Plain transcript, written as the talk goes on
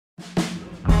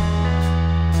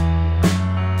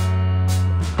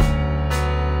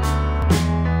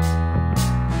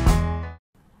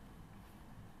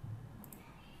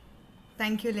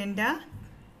Thank you, Linda.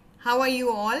 How are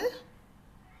you all?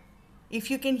 If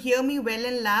you can hear me well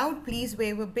and loud, please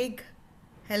wave a big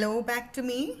hello back to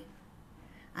me.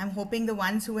 I'm hoping the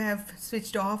ones who have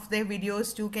switched off their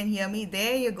videos too can hear me.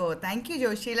 There you go. Thank you,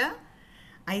 Joshila.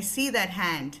 I see that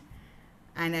hand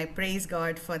and I praise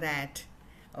God for that.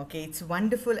 Okay, it's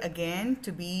wonderful again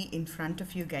to be in front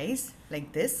of you guys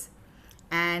like this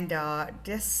and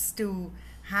just to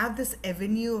have this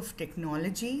avenue of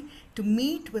technology to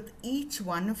meet with each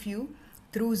one of you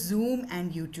through Zoom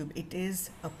and YouTube. It is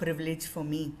a privilege for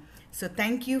me. So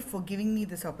thank you for giving me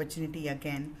this opportunity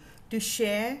again to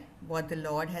share what the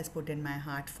Lord has put in my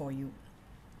heart for you.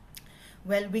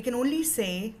 Well, we can only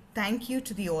say thank you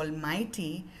to the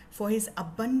Almighty for His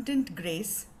abundant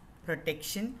grace,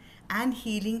 protection, and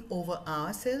healing over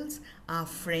ourselves, our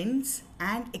friends,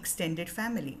 and extended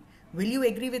family. Will you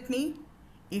agree with me?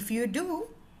 If you do,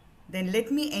 then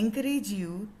let me encourage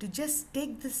you to just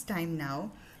take this time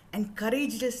now and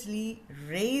courageously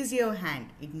raise your hand.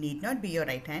 It need not be your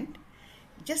right hand.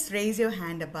 Just raise your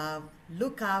hand above,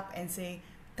 look up and say,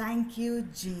 "Thank you,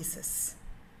 Jesus."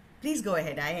 Please go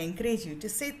ahead. I encourage you to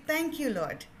say, "Thank you,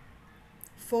 Lord."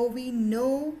 For we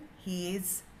know He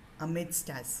is amidst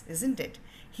us, isn't it?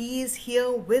 He is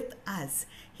here with us.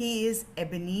 He is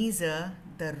Ebenezer,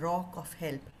 the rock of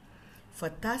help. For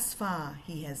thus far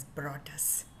He has brought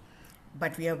us.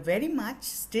 But we are very much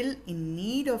still in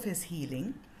need of His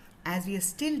healing as we are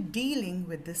still dealing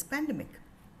with this pandemic.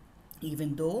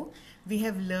 Even though we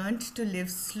have learned to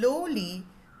live slowly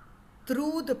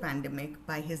through the pandemic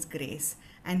by His grace,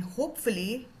 and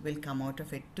hopefully will come out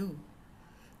of it too.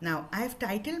 Now, I have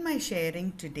titled my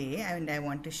sharing today, and I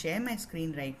want to share my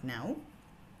screen right now.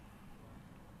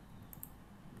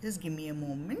 Just give me a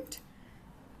moment.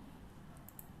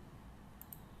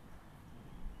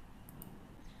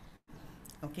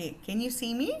 Okay, can you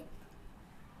see me?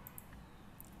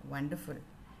 Wonderful.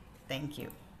 Thank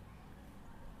you.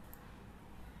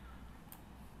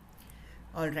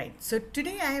 All right, so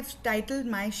today I have titled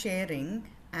my sharing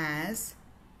as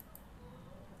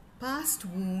Past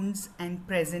Wounds and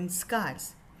Present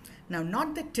Scars. Now,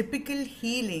 not the typical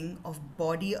healing of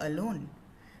body alone,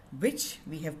 which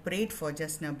we have prayed for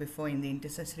just now before in the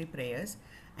intercessory prayers,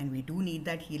 and we do need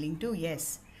that healing too,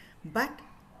 yes, but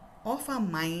of our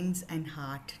minds and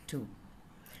heart too.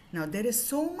 Now, there is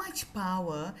so much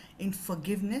power in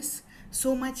forgiveness,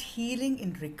 so much healing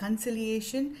in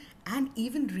reconciliation and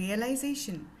even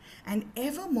realization. And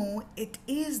evermore, it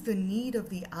is the need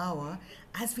of the hour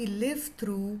as we live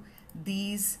through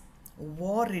these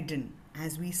war-ridden,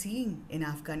 as we see in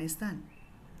Afghanistan,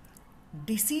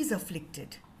 disease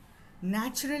afflicted,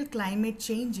 natural climate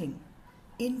changing,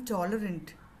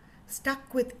 intolerant,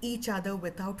 stuck with each other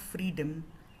without freedom,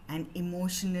 and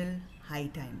emotional high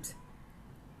times.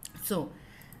 So,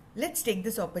 let's take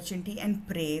this opportunity and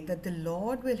pray that the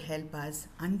Lord will help us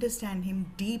understand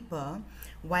Him deeper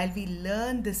while we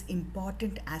learn this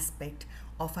important aspect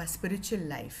of our spiritual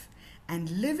life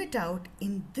and live it out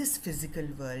in this physical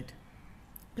world.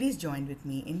 Please join with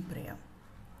me in prayer.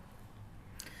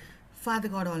 Father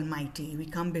God Almighty, we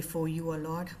come before you, O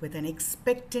Lord, with an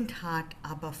expectant heart,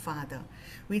 Abba Father.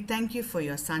 We thank you for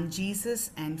your Son Jesus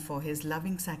and for His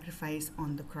loving sacrifice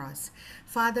on the cross.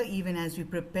 Father, even as we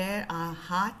prepare our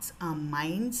hearts, our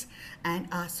minds, and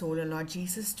our soul, O Lord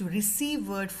Jesus, to receive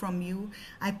word from you,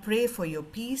 I pray for your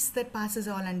peace that passes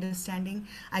all understanding.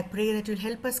 I pray that you'll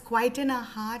help us quieten our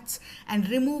hearts and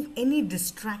remove any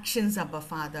distractions, Abba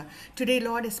Father. Today,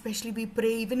 Lord, especially we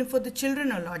pray even for the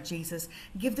children, O Lord Jesus.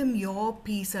 Give them your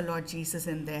peace, O Lord Jesus,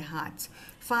 in their hearts.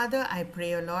 Father, I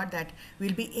pray, O Lord, that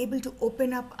we'll be able to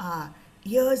open up our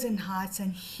ears and hearts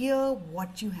and hear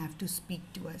what you have to speak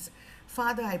to us.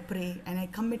 Father, I pray and I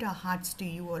commit our hearts to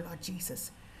you, O Lord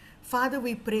Jesus. Father,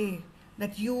 we pray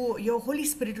that your Holy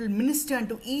Spirit will minister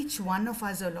unto each one of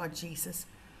us, O Lord Jesus,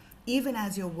 even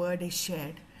as your word is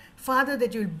shared. Father,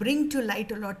 that you'll bring to light,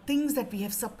 O Lord, things that we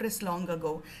have suppressed long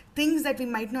ago, things that we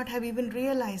might not have even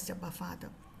realized, Abba Father.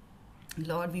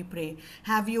 Lord, we pray,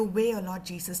 have your way, O Lord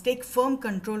Jesus. Take firm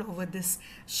control over this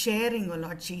sharing, O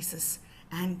Lord Jesus.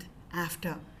 And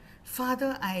after,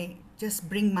 Father, I just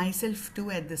bring myself to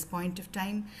at this point of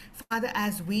time. Father,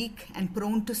 as weak and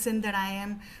prone to sin that I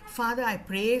am, Father, I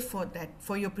pray for that,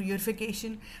 for your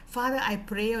purification. Father, I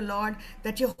pray, O Lord,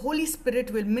 that your Holy Spirit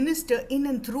will minister in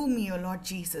and through me, O Lord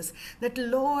Jesus. That,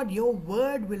 Lord, your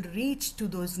word will reach to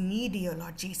those needy, O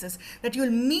Lord Jesus. That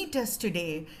you'll meet us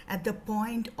today at the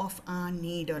point of our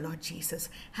need, O Lord Jesus.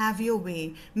 Have your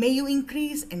way. May you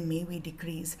increase and may we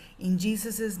decrease. In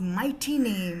Jesus' mighty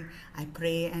name, I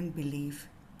pray and believe.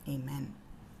 Amen.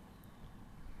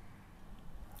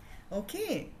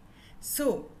 Okay,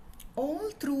 so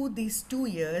All through these 2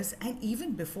 years, and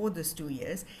even before these 2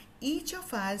 years, each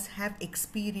of us have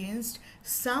experienced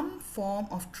some form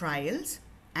of trials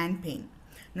and pain.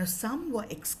 Now, some were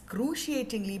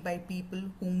excruciatingly by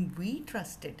people whom we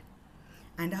trusted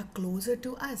and are closer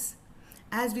to us,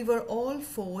 as we were all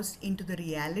forced into the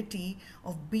reality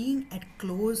of being at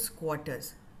close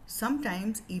quarters,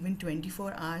 sometimes even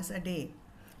 24 hours a day.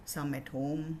 Some at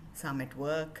home, some at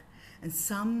work, and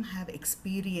some have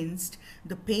experienced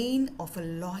the pain of a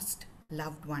lost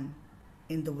loved one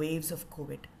in the waves of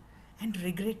COVID and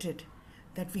regretted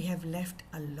that we have left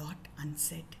a lot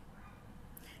unsaid.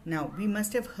 Now, we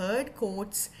must have heard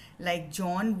quotes like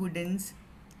John Wooden's,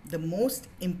 "The most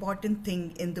important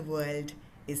thing in the world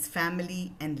is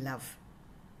family and love."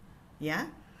 Yeah?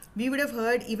 We would have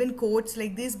heard even quotes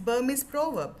like this Burmese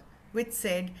proverb, which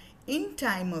said, "In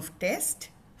time of test,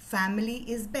 family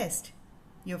is best."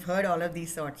 You've heard all of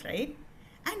these thoughts, right?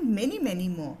 And many, many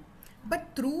more.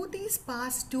 But through these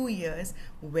past 2 years,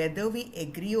 whether we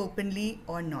agree openly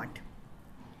or not,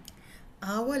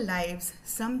 our lives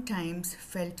sometimes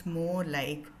felt more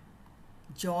like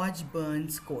George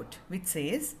Burns' quote, which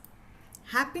says,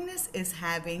 "Happiness is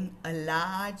having a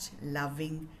large,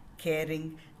 loving,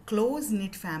 caring, close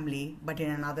knit family, but in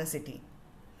another city."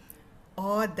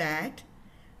 Or that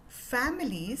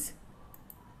families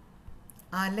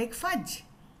are like fudge,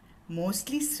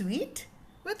 mostly sweet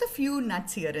with a few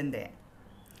nuts here and there.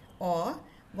 Or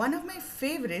one of my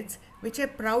favorites, which I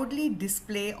proudly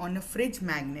display on a fridge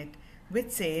magnet,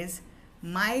 which says,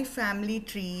 "My family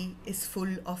tree is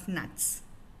full of nuts."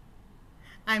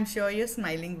 I'm sure you're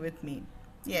smiling with me.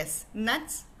 Yes,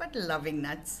 nuts, but loving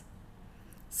nuts.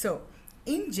 So,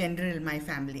 in general, my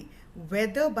family,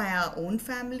 whether by our own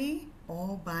family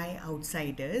or by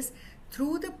outsiders,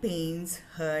 through the pains,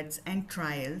 hurts, and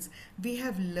trials, we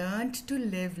have learned to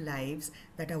live lives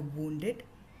that are wounded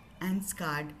and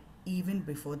scarred even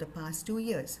before the past 2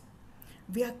 years.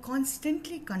 We are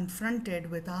constantly confronted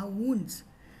with our wounds,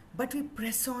 but we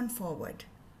press on forward.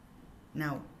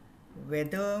 Now,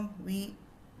 whether we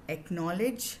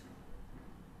acknowledge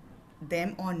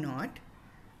them or not,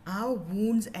 our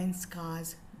wounds and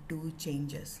scars do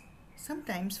change us,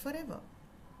 sometimes forever.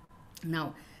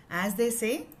 Now, as they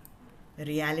say,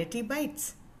 reality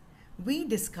bites. We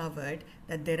discovered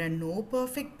that there are no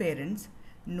perfect parents,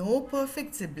 no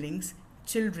perfect siblings,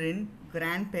 children,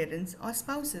 grandparents, or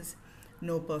spouses,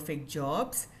 no perfect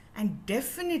jobs, and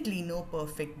definitely no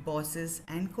perfect bosses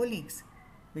and colleagues.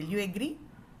 Will you agree?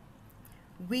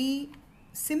 We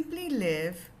simply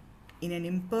live in an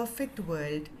imperfect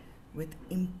world with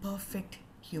imperfect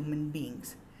human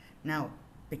beings. Now,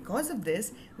 because of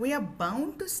this, we are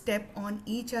bound to step on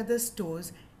each other's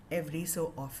toes every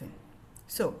so often.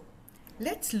 So,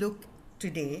 let's look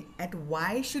today at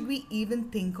why should we even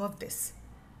think of this.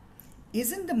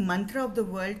 Isn't the mantra of the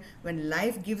world, when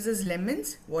life gives us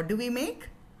lemons, what do we make?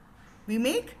 We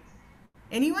make?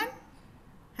 Anyone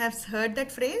has heard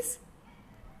that phrase?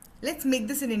 Let's make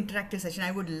this an interactive session.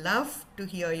 I would love to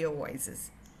hear your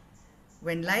voices.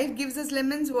 When life gives us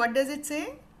lemons, what does it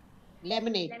say?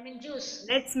 Lemonade. Lemon juice.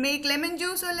 Let's make lemon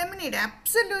juice or lemonade.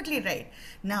 Absolutely right.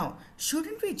 Now,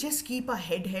 shouldn't we just keep our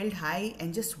head held high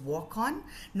and just walk on,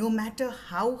 no matter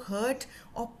how hurt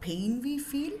or pain we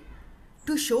feel,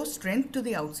 to show strength to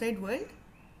the outside world?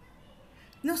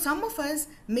 Now, some of us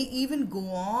may even go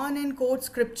on and quote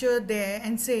scripture there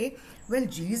and say, "Well,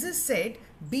 Jesus said,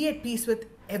 be at peace with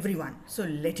everyone, so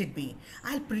let it be.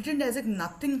 I'll pretend as if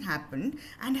nothing happened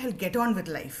and I'll get on with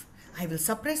life. I will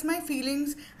suppress my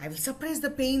feelings, I will suppress the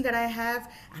pain that I have,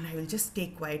 and I will just stay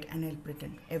quiet and I'll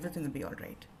pretend everything will be all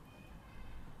right."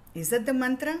 Is that the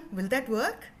mantra? Will that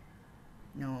work?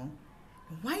 No.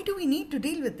 Why do we need to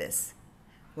deal with this?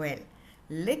 Well,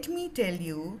 let me tell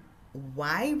you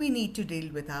why we need to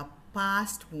deal with our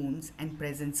past wounds and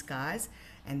present scars,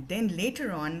 and then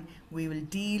later on we will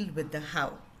deal with the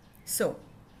how. So,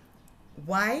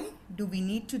 why do we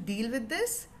need to deal with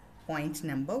this? Point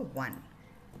number one.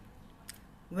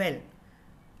 Well,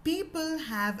 people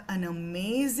have an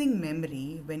amazing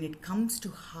memory when it comes to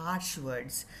harsh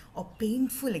words or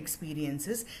painful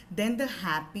experiences than the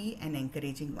happy and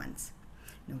encouraging ones.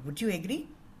 Now, would you agree?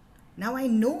 Now, I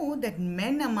know that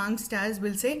men amongst us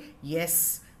will say,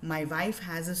 "Yes, my wife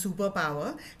has a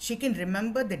superpower. She can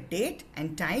remember the date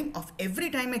and time of every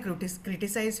time I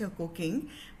criticize her cooking,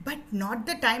 but not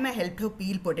the time I helped her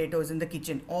peel potatoes in the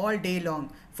kitchen all day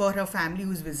long for her family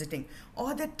who's visiting,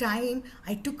 or the time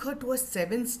I took her to a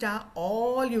 7-star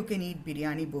all-you-can-eat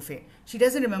biryani buffet. She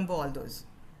doesn't remember all those."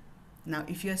 Now,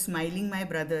 if you're smiling, my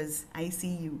brothers, I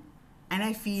see you and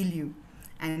I feel you.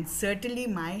 And certainly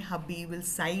my hubby will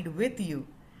side with you.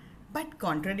 But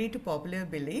contrary to popular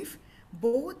belief,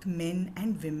 both men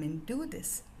and women do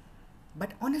this.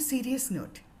 But on a serious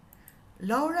note,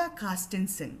 Laura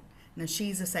Carstensen, now she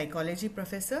is a psychology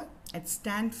professor at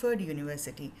Stanford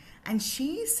University, and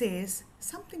she says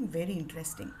something very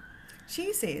interesting.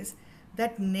 She says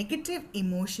that negative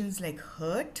emotions like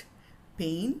hurt,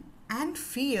 pain, and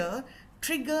fear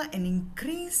trigger an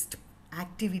increased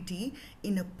activity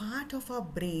in a part of our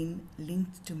brain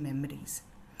linked to memories.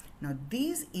 Now,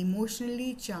 these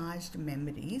emotionally charged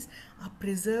memories are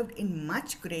preserved in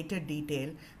much greater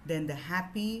detail than the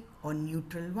happy or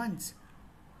neutral ones.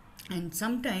 And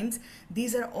sometimes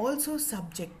these are also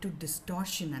subject to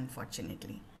distortion,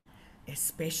 unfortunately,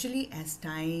 especially as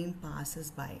time passes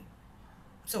by.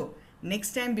 So,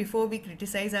 next time before we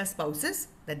criticize our spouses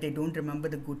that they don't remember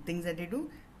the good things that they do,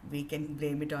 we can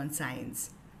blame it on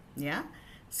science. Yeah?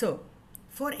 So,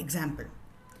 for example,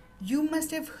 you must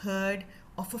have heard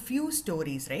of a few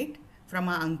stories, right? From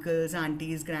our uncles,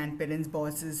 aunties, grandparents,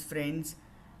 bosses, friends,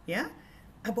 yeah?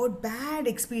 About bad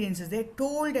experiences they're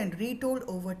told and retold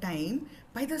over time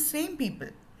by the same people,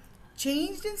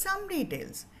 changed in some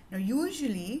details. Now,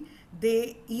 usually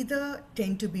they either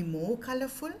tend to be more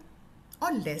colorful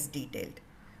or less detailed.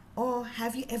 Or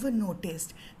have you ever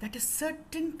noticed that a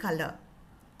certain color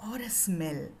or a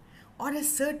smell or a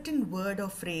certain word or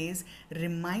phrase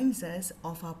reminds us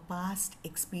of our past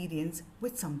experience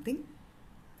with something?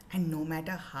 And no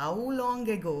matter how long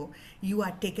ago, you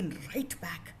are taken right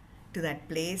back to that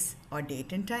place or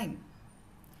date and time,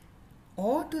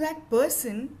 or to that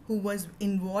person who was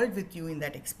involved with you in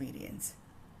that experience.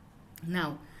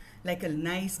 Now, like a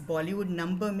nice Bollywood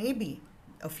number, maybe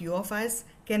a few of us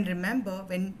can remember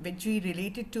when which we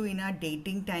related to in our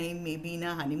dating time, maybe in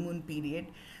our honeymoon period.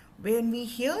 When we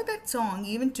hear that song,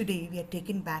 even today, we are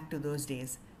taken back to those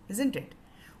days, isn't it?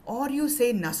 Or you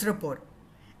say Nasrapur,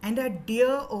 and our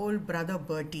dear old brother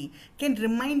Bertie can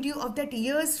remind you of that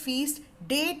year's feast,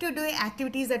 day to day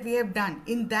activities that we have done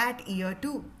in that year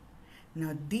too.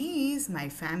 Now, these, my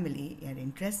family, are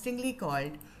interestingly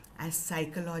called as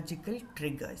psychological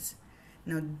triggers.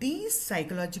 Now, these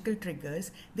psychological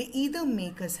triggers, they either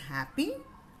make us happy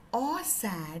or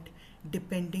sad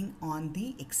depending on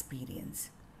the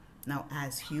experience. Now,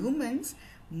 as humans,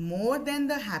 more than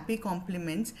the happy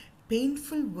compliments,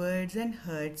 painful words and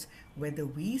hurts, whether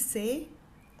we say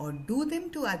or do them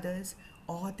to others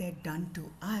or they're done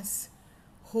to us,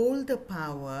 hold the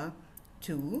power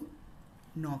to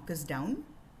knock us down,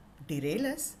 derail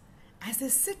us, as they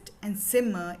sit and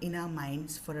simmer in our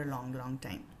minds for a long, long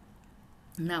time.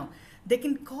 Now, they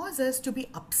can cause us to be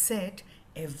upset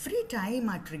every time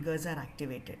our triggers are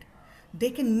activated. They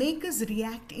can make us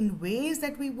react in ways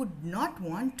that we would not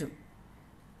want to.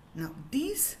 Now,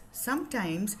 these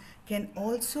sometimes can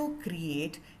also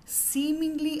create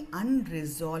seemingly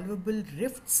unresolvable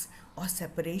rifts or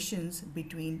separations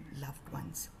between loved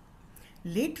ones.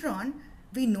 Later on,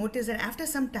 we notice that after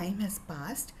some time has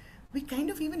passed, we kind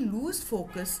of even lose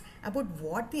focus about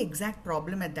what the exact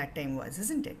problem at that time was,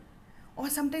 isn't it? Or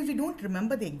sometimes we don't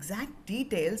remember the exact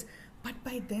details, but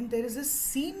by then there is a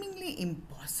seemingly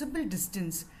impossible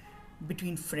distance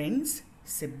between friends,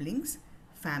 siblings,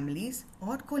 families,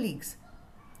 or colleagues.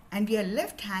 And we are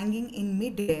left hanging in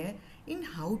midair in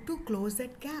how to close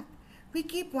that gap. We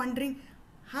keep wondering,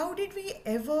 how did we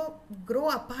ever grow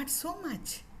apart so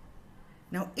much?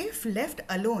 Now, if left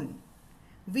alone,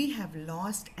 we have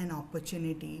lost an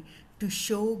opportunity to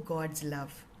show God's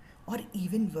love, or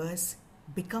even worse,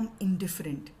 become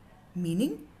indifferent,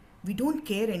 meaning we don't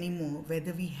care anymore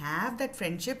whether we have that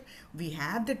friendship, we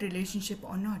have that relationship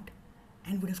or not,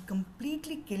 and would have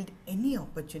completely killed any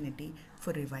opportunity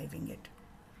for reviving it.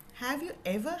 Have you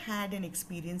ever had an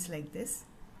experience like this?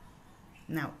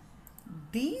 Now,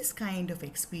 these kind of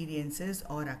experiences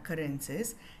or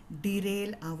occurrences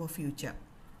derail our future.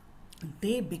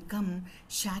 They become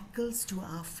shackles to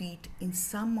our feet in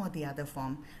some or the other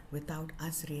form without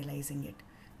us realizing it,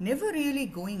 never really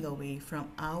going away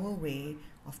from our way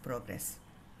of progress.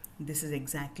 This is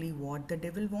exactly what the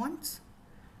devil wants.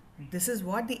 This is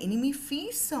what the enemy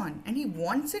feasts on, and he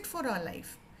wants it for our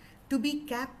life, to be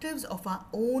captives of our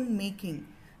own making,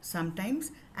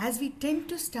 sometimes as we tend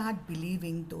to start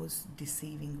believing those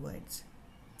deceiving words.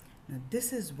 Now,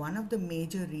 this is one of the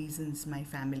major reasons, my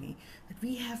family, that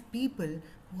we have people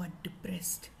who are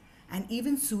depressed and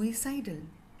even suicidal,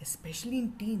 especially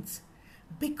in teens.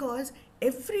 Because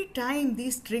every time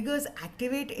these triggers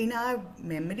activate in our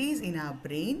memories, in our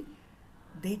brain,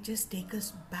 they just take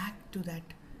us back to that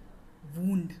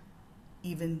wound,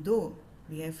 even though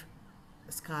we have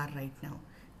a scar right now.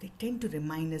 They tend to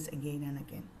remind us again and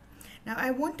again. Now,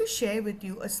 I want to share with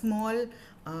you a small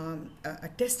a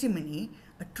testimony,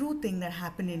 a true thing that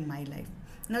happened in my life.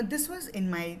 Now, this was in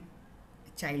my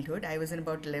childhood. I was in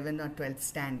about 11th or 12th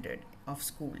standard of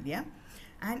school, yeah.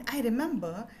 And I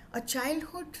remember a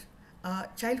childhood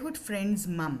friend's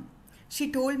mum.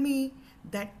 She told me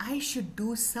that I should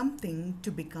do something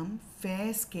to become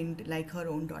fair skinned like her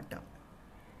own daughter.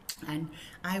 And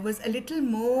I was a little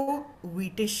more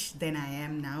wheatish than I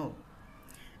am now.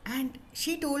 And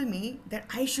she told me that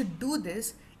I should do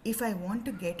this if I want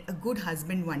to get a good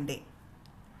husband one day.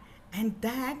 And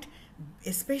that,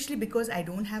 especially because I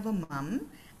don't have a mum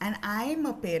and I'm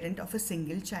a parent of a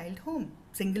single parent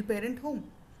home.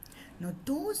 Now,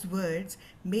 those words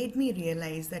made me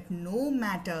realize that no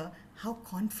matter how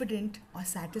confident or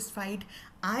satisfied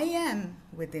I am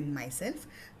within myself,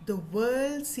 the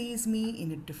world sees me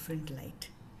in a different light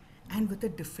and with a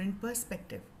different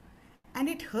perspective. And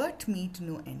it hurt me to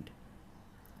no end.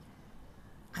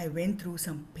 I went through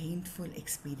some painful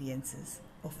experiences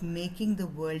of making the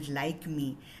world like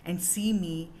me and see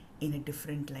me in a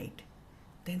different light.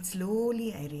 Then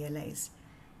slowly I realized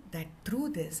that through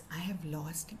this I have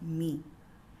lost me.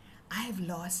 I have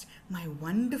lost my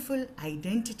wonderful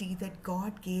identity that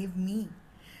God gave me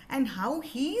and how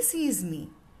He sees me.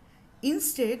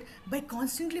 Instead, by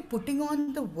constantly putting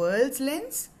on the world's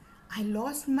lens, I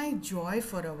lost my joy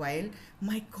for a while.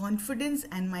 My confidence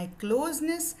and my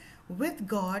closeness with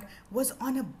God was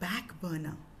on a back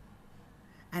burner.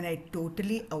 And I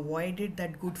totally avoided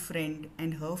that good friend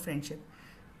and her friendship,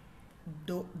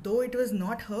 though it was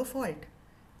not her fault,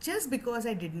 just because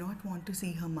I did not want to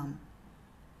see her mum.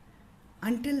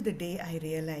 Until the day I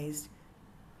realized,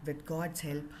 with God's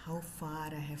help, how far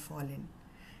I have fallen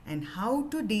and how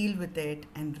to deal with it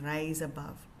and rise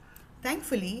above.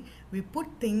 Thankfully, we put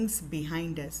things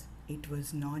behind us. It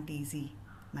was not easy,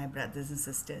 my brothers and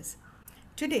sisters.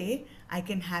 Today, I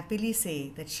can happily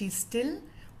say that she's still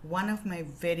one of my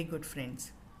very good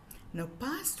friends. Now,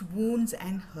 past wounds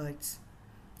and hurts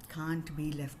can't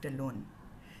be left alone.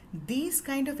 These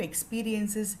kind of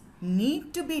experiences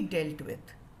need to be dealt with.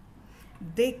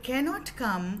 They cannot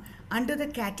come under the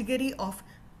category of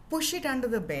push it under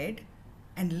the bed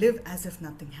and live as if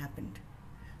nothing happened.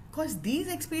 Because these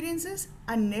experiences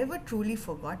are never truly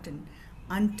forgotten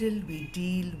until we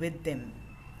deal with them.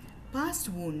 Past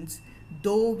wounds,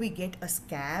 though we get a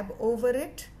scab over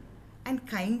it and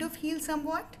kind of heal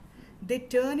somewhat, they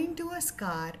turn into a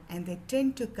scar and they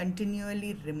tend to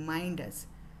continually remind us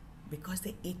because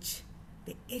they itch.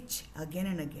 They itch again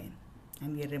and again.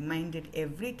 And we are reminded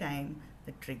every time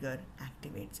the trigger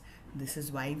activates. This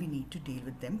is why we need to deal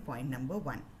with them, point number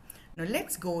 1. Now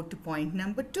let's go to point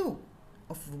number 2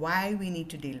 of why we need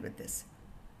to deal with this.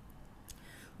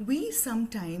 We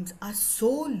sometimes are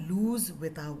so loose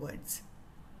with our words.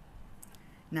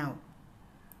 Now,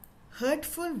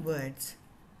 hurtful words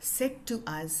said to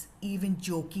us even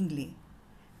jokingly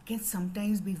can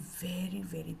sometimes be very,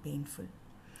 very painful.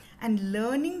 And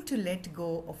learning to let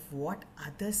go of what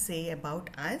others say about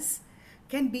us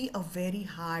can be a very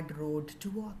hard road to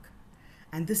walk.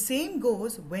 And the same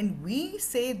goes when we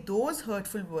say those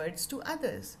hurtful words to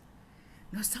others.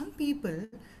 Now, some people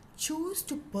choose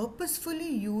to purposefully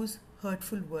use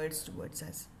hurtful words towards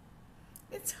us.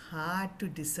 It's hard to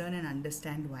discern and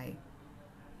understand why.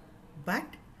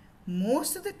 But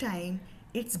most of the time,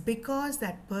 it's because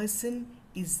that person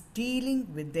is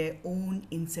dealing with their own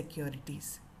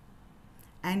insecurities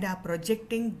and are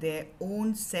projecting their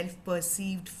own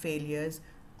self-perceived failures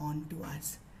onto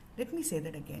us. Let me say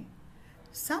that again.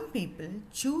 Some people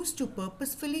choose to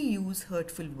purposefully use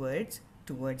hurtful words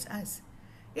towards us.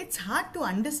 It's hard to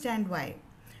understand why,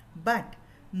 but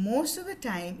most of the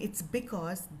time it's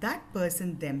because that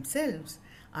person themselves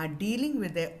are dealing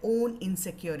with their own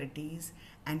insecurities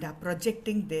and are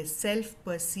projecting their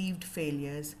self-perceived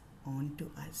failures onto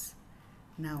us.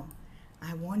 Now,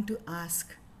 I want to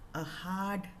ask a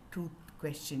hard truth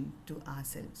question to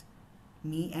ourselves,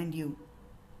 me and you.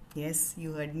 Yes,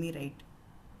 you heard me right.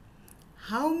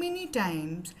 How many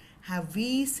times have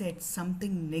we said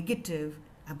something negative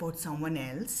about someone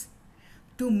else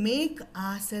to make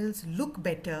ourselves look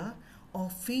better or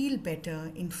feel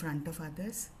better in front of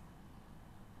others?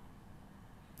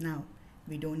 Now,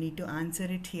 we don't need to answer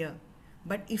it here,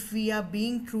 but if we are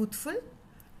being truthful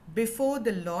before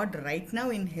the Lord right now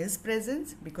in His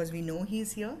presence, because we know He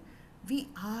is here, we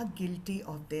are guilty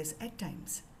of this at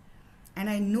times. And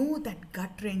I know that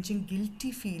gut-wrenching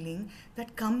guilty feeling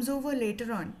that comes over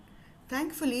later on.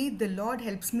 Thankfully, the Lord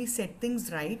helps me set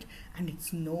things right and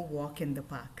it's no walk in the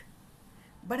park.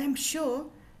 But I'm sure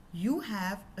you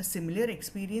have a similar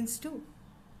experience too.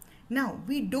 Now,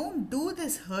 we don't do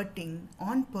this hurting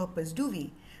on purpose, do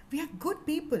we? We are good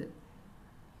people.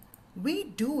 We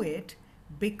do it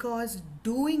because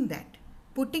doing that,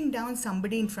 putting down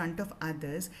somebody in front of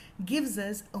others, gives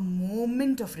us a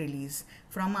moment of release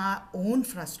from our own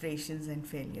frustrations and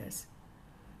failures.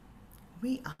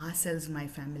 We ourselves, my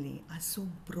family, are so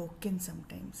broken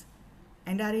sometimes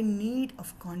and are in need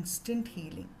of constant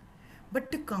healing.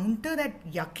 But to counter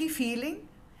that yucky feeling,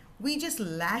 we just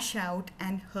lash out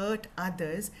and hurt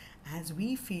others as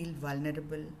we feel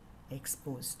vulnerable,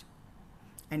 exposed.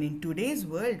 And in today's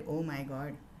world, oh my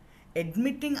God,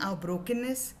 admitting our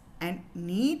brokenness and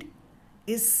need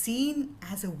is seen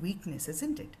as a weakness,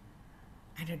 isn't it?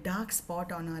 And a dark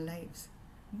spot on our lives.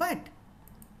 But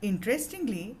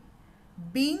interestingly,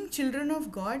 being children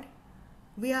of God,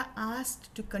 we are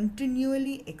asked to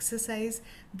continually exercise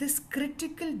this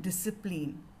critical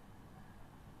discipline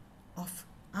of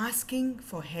asking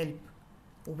for help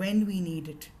when we need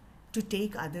it, to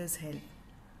take others' help,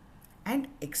 and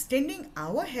extending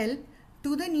our help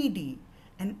to the needy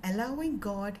and allowing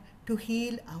God to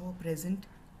heal our present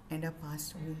and our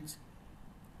past wounds.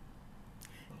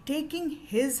 Taking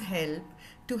His help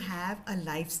to have a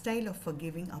lifestyle of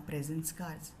forgiving our present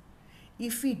scars.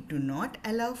 If we do not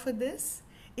allow for this,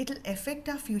 it'll affect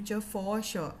our future for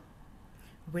sure.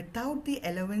 Without the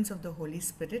allowance of the Holy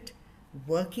Spirit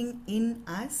working in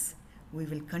us, we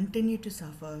will continue to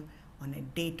suffer on a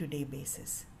day-to-day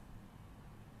basis.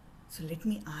 So let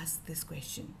me ask this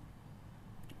question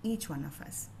to each one of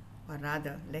us, or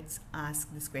rather, let's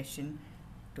ask this question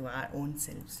to our own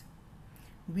selves.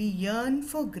 We yearn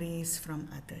for grace from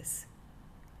others,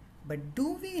 but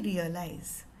do we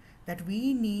realize that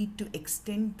we need to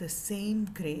extend the same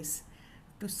grace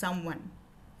to someone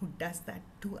who does that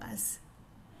to us?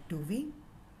 Do we?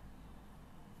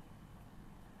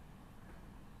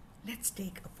 Let's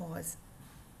take a pause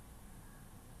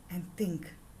and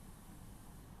think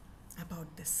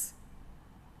about this.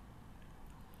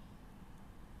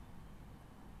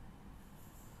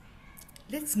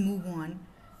 Let's move on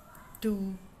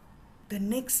to the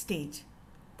next stage.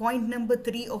 Point number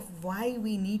 3 of why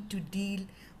we need to deal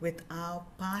with our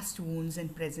past wounds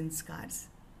and present scars.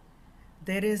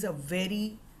 There is a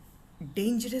very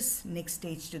dangerous next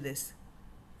stage to this.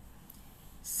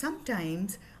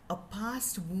 Sometimes a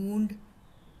past wound,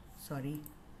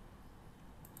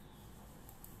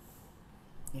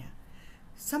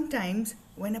 sometimes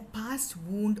when a past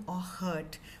wound or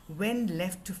hurt, when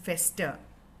left to fester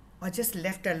or just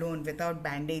left alone without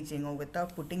bandaging or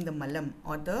without putting the malam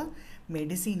or the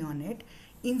medicine on it,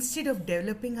 instead of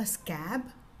developing a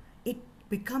scab, it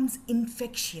becomes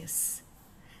infectious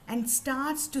and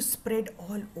starts to spread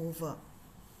all over.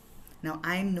 Now,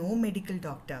 I am no medical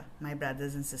doctor, my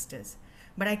brothers and sisters,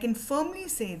 but I can firmly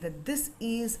say that this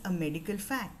is a medical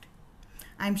fact.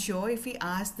 I'm sure if we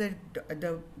ask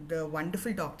the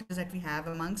wonderful doctors that we have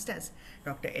amongst us,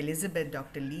 Dr. Elizabeth,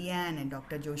 Dr. Leanne, and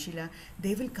Dr. Joshila,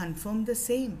 they will confirm the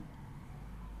same.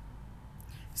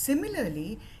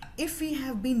 Similarly, if we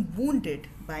have been wounded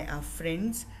by our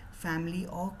friends, family,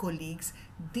 or colleagues,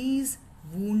 these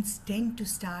wounds tend to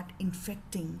start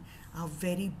infecting our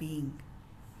very being,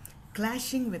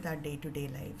 clashing with our day-to-day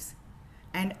lives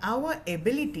and our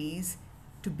abilities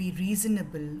to be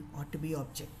reasonable or to be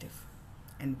objective.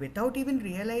 And without even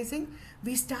realizing,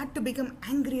 we start to become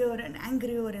angrier and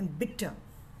angrier and bitter.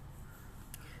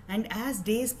 And as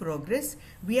days progress,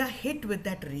 we are hit with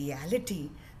that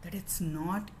reality that it's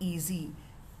not easy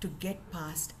to get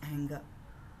past anger.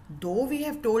 Though we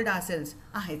have told ourselves,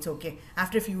 it's okay,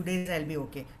 after a few days I'll be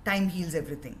okay, time heals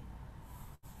everything.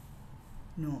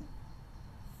 No.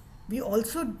 We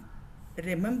also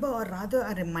remember, or rather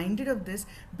are reminded of this,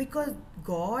 because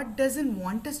God doesn't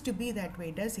want us to be that way,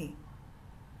 does He?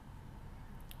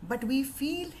 But we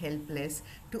feel helpless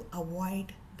to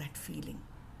avoid that feeling.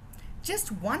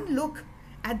 Just one look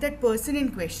at that person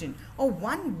in question or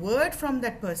one word from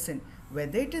that person,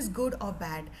 whether it is good or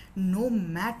bad, no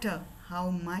matter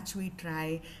how much we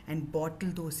try and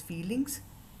bottle those feelings,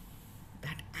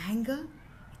 that anger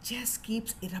just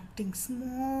keeps erupting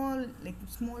small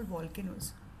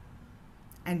volcanoes.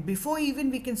 And before even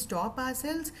we can stop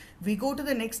ourselves, we go to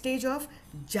the next stage of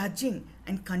judging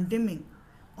and condemning.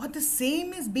 Or the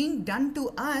same is being done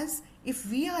to us if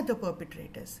we are the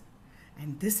perpetrators.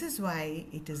 And this is why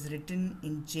it is written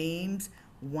in James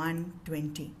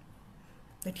 1:20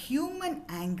 that human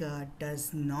anger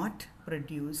does not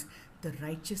produce the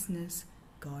righteousness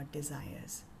God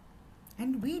desires.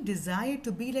 And we desire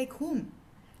to be like whom?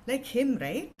 Like Him,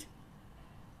 right?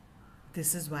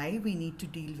 This is why we need to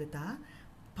deal with our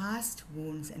past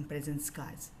wounds and present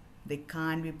scars. They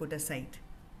can't be put aside.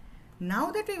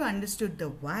 Now that we've understood the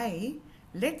why,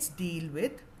 let's deal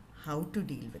with how to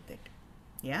deal with it.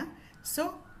 Yeah?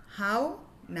 So, how?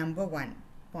 Number one.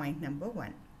 Point number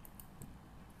one.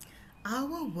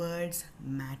 Our words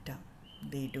matter.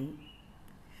 They do.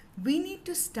 We need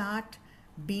to start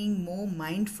being more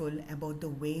mindful about the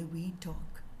way we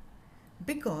talk.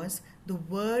 Because the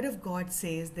Word of God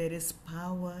says there is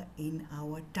power in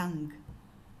our tongue.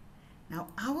 Now,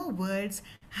 our words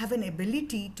have an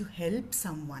ability to help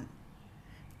someone,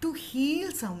 to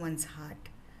heal someone's heart,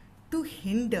 to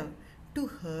hinder, to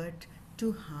hurt,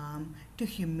 to harm, to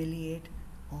humiliate,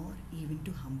 or even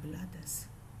to humble others.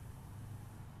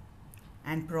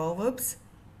 And Proverbs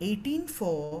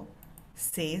 18:4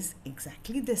 says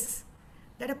exactly this,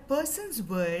 that a person's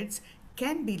words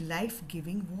can be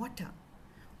life-giving water.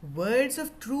 Words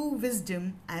of true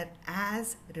wisdom are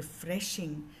as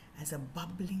refreshing as a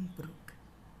bubbling brook.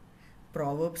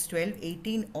 Proverbs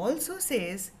 12:18 also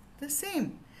says the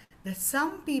same, that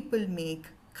some people make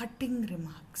cutting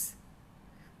remarks,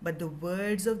 but the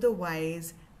words of the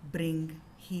wise bring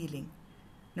healing.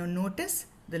 Now notice,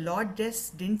 the Lord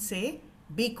just didn't say,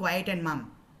 be quiet and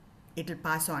mum, it'll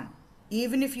pass on.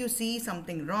 Even if you see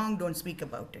something wrong, don't speak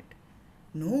about it.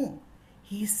 No,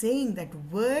 he's saying that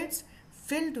words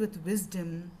filled with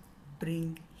wisdom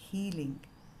bring healing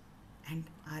and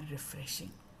are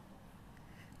refreshing.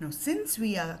 Now, since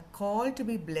we are called to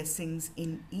be blessings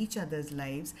in each other's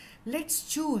lives, let's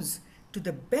choose to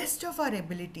the best of our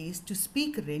abilities to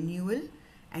speak renewal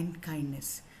and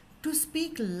kindness, to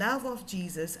speak love of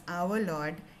Jesus, our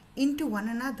Lord, into one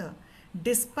another,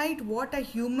 despite what our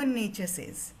human nature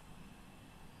says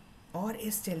or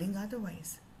is telling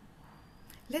otherwise.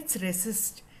 Let's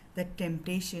resist the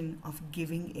temptation of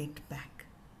giving it back.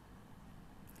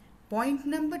 Point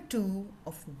number 2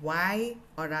 of why,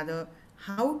 or rather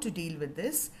how to deal with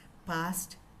this,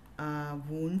 past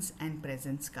wounds and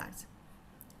present scars.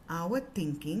 Our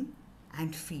thinking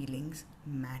and feelings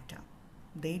matter.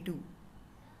 They do.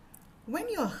 When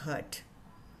you're hurt,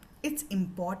 it's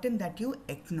important that you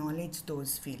acknowledge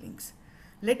those feelings.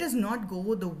 Let us not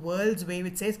go the world's way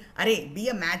which says, "Arey, be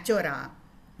a mature,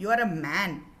 you are a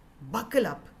man, buckle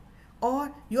up."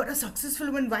 Or, "You are a successful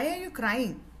woman, why are you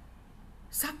crying?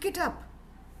 Suck it up."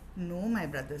 No, my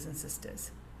brothers and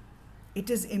sisters. It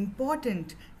is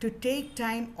important to take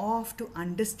time off to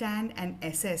understand and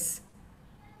assess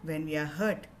when we are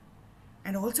hurt.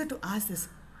 And also to ask this,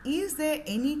 is there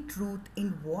any truth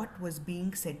in what was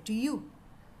being said to you,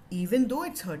 even though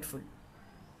it's hurtful?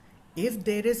 If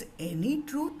there is any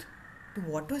truth to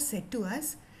what was said to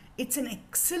us, it's an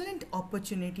excellent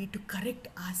opportunity to correct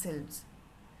ourselves,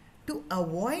 to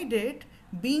avoid it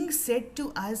being said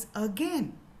to us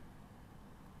again.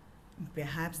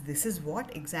 Perhaps this is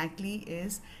what exactly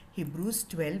is Hebrews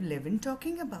 12:11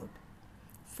 talking about.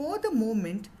 For the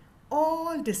moment,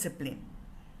 all discipline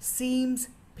seems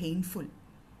painful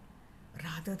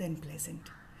rather than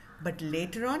pleasant, but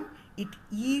later on it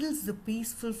yields the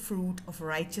peaceful fruit of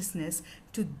righteousness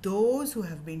to those who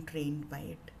have been trained by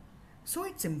it. So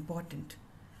it's important.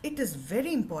 It is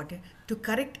very important to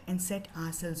correct and set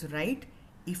ourselves right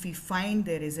if we find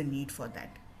there is a need for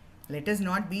that. Let us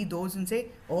not be those who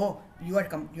say, "Oh, you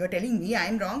are telling me I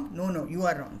am wrong." No, you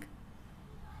are wrong.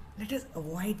 Let us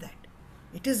avoid that.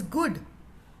 It is good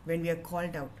when we are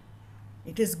called out.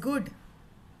 It is good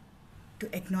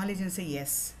to acknowledge and say,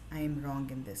 "Yes, I am wrong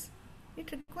in this."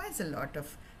 It requires a lot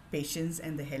of patience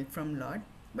and the help from Lord,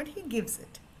 but He gives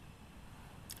it.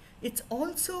 It's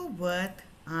also worth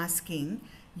asking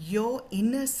your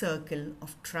inner circle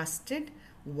of trusted,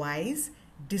 wise,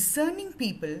 discerning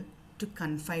people to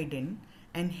confide in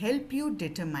and help you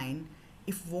determine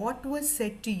if what was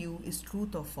said to you is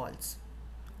truth or false.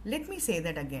 Let me say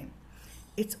that again.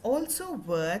 It's also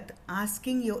worth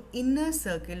asking your inner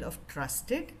circle of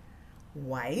trusted,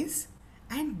 wise,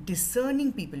 and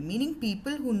discerning people, meaning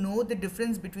people who know the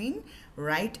difference between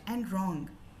right and wrong,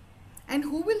 and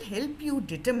who will help you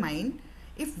determine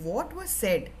if what was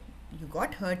said, you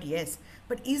got hurt, yes,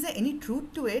 but is there any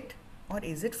truth to it or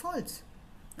is it false?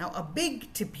 Now, a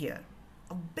big tip here,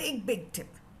 a big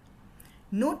tip.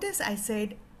 Notice I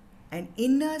said an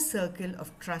inner circle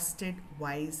of trusted,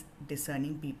 wise,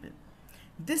 discerning people.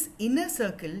 This inner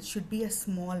circle should be a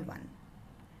small one.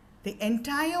 The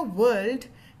entire world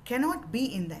cannot be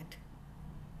in that.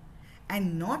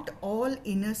 And not all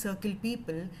inner circle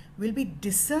people will be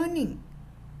discerning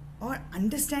or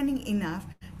understanding enough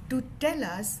to tell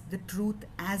us the truth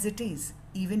as it is,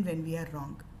 even when we are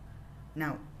wrong.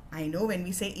 Now, I know when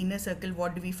we say inner circle,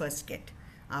 what do we first get?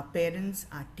 Our parents,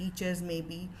 our teachers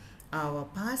maybe, our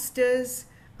pastors,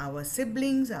 our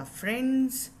siblings, our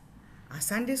friends, Our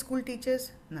Sunday school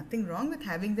teachers, nothing wrong with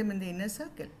having them in the inner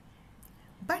circle.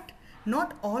 But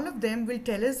not all of them will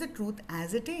tell us the truth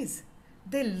as it is.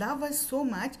 They love us so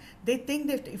much, they think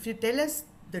that if you tell us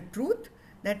the truth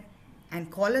that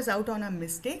and call us out on our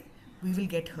mistake, we will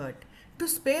get hurt. To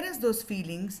spare us those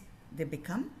feelings, they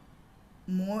become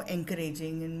more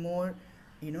encouraging and more,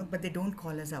 but they don't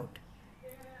call us out.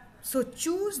 So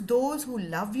choose those who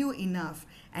love you enough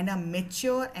and are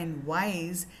mature and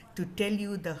wise to tell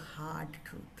you the hard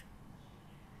truth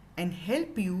and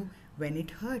help you when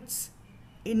it hurts.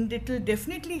 And it will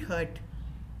definitely hurt.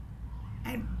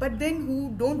 But then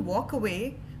who don't walk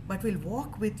away but will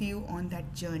walk with you on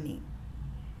that journey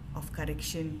of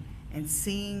correction and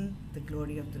seeing the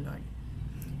glory of the Lord.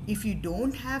 If you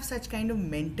don't have such kind of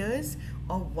mentors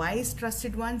or wise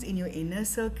trusted ones in your inner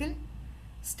circle,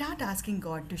 start asking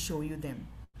God to show you them.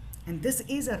 And this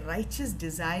is a righteous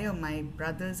desire, my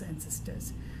brothers and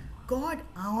sisters. God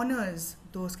honors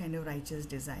those kind of righteous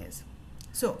desires.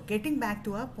 So, getting back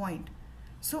to our point.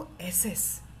 So,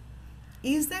 assess.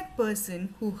 Is that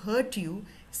person who hurt you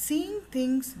seeing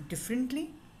things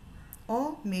differently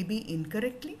or maybe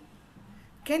incorrectly?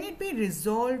 Can it be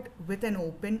resolved with an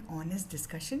open, honest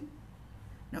discussion?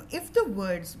 Now, if the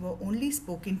words were only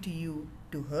spoken to you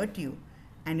to hurt you,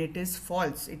 and it is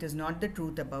false, it is not the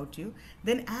truth about you,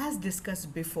 then as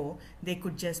discussed before, they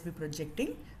could just be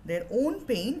projecting their own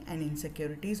pain and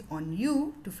insecurities on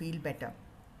you to feel better.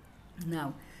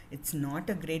 Now, it's not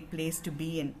a great place to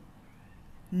be in,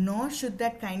 nor should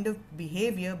that kind of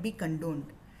behavior be condoned.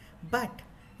 But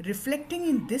reflecting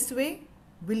in this way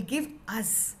will give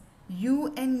us,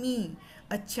 you and me,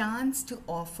 a chance to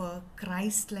offer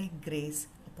Christ-like grace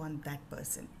upon that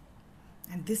person.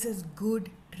 And this is good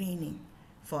training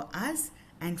for us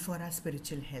and for our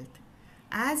spiritual health.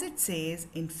 As it says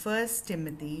in 1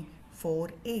 Timothy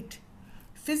 4:8,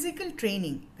 physical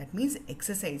training, that means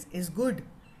exercise, is good.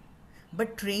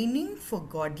 But training for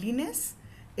godliness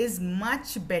is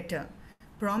much better,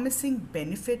 promising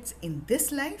benefits in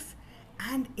this life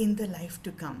and in the life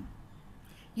to come.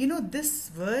 This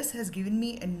verse has given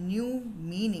me a new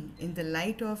meaning in the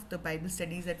light of the Bible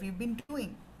studies that we've been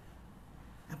doing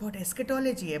about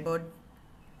eschatology, about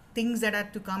things that are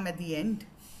to come at the end.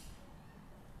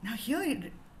 Now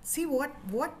here, see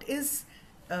what is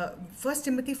 1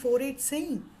 Timothy 4:8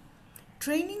 saying.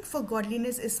 Training for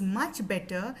godliness is much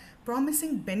better,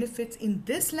 promising benefits in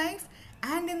this life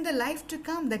and in the life to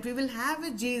come, that we will have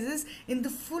with Jesus in the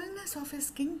fullness of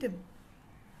his kingdom.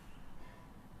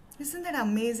 Isn't that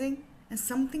amazing and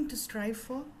something to strive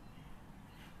for?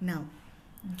 Now,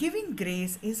 giving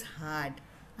grace is hard.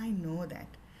 I know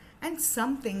that. And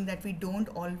something that we don't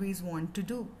always want to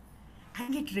do.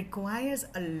 And it requires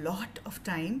a lot of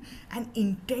time and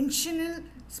intentional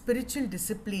spiritual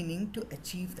disciplining to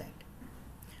achieve that.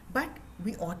 But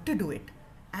we ought to do it,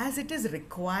 as it is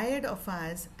required of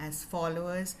us as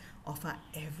followers of our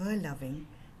ever-loving,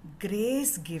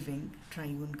 grace-giving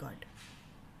triune God.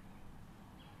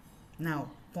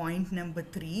 Now, point number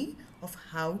 3 of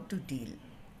how to deal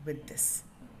with this.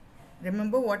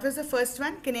 Remember, what was the first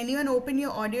one? Can anyone open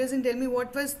your audios and tell me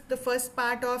what was the first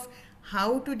part of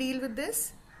how to deal with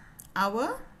this?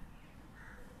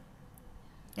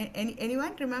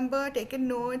 Anyone remember? Taken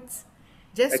notes?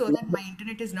 Just so that my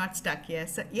internet is not stuck.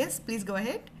 Yes, please go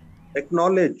ahead.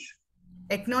 Acknowledge.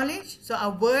 Acknowledge. So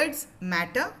our words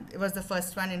matter. It was the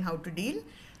first one in how to deal.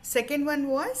 Second one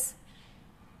was?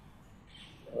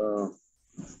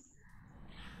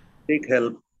 Take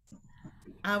help.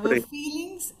 Our Pray.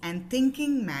 feelings and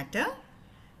thinking matter.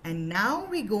 And now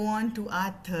we go on to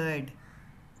our third.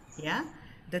 Yeah.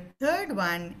 The third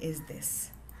one is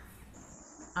this.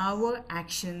 Our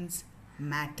actions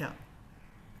matter.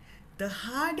 The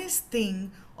hardest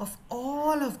thing of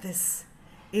all of this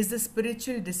is the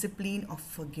spiritual discipline of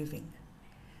forgiving.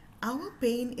 Our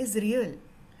pain is real.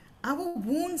 Our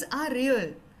wounds are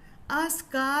real. Our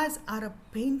scars are a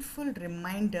painful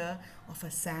reminder of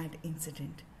a sad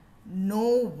incident. No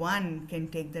one can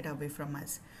take that away from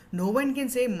us. No one can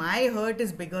say, my hurt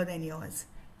is bigger than yours.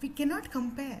 We cannot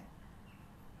compare.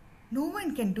 No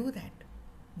one can do that.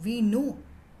 We know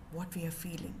what we are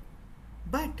feeling.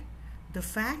 But the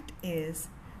fact is,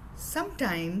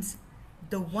 sometimes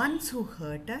the ones who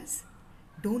hurt us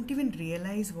don't even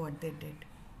realize what they did.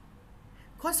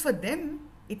 Because for them,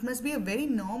 it must be a very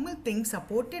normal thing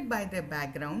supported by their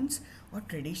backgrounds or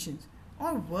traditions.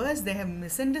 Or worse, they have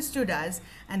misunderstood us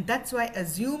and that's why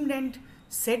assumed and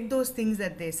said those things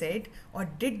that they said or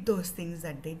did those things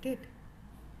that they did.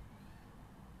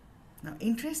 Now,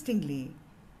 interestingly,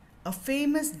 a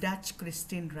famous Dutch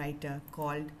Christian writer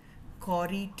called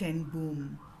Corrie ten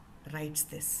Boom writes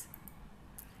this.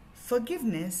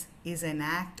 Forgiveness is an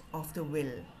act of the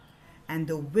will, and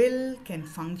the will can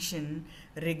function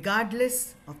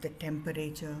regardless of the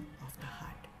temperature of the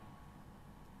heart.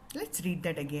 Let's read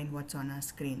that again, what's on our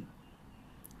screen.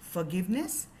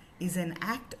 Forgiveness is an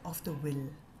act of the will,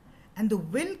 and the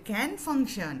will can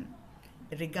function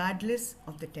regardless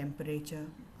of the temperature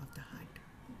of the heart.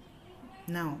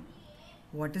 Now,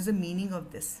 what is the meaning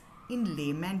of this? In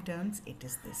layman terms, it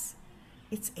is this: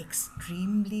 it's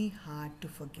extremely hard to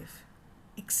forgive.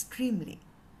 Extremely.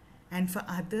 And for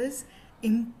others,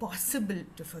 impossible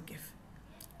to forgive.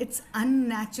 It's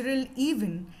unnatural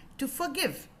even to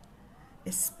forgive,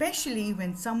 especially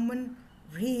when someone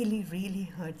really,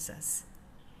 really hurts us.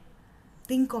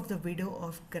 Think of the widow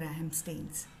of Graham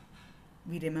Staines.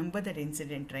 We remember that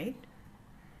incident, right?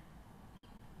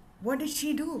 What did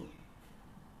she do?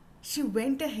 She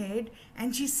went ahead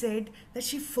and she said that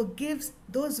she forgives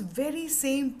those very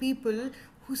same people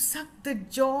who sucked the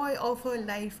joy of her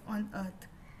life on earth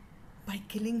by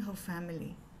killing her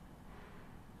family.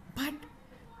 But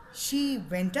she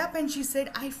went up and she said,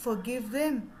 I forgive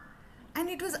them. And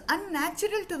it was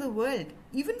unnatural to the world,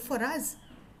 even for us.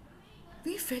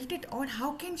 We felt it odd.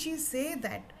 How can she say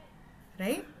that?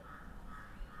 Right?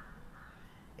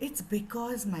 It's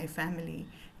because, my family,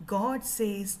 God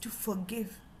says to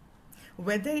forgive.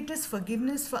 Whether it is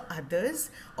forgiveness for others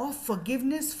or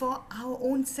forgiveness for our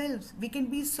own selves. We can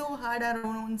be so hard on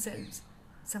our own selves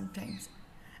sometimes.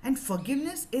 And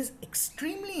forgiveness is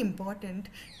extremely important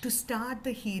to start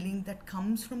the healing that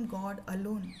comes from God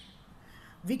alone.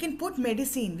 We can put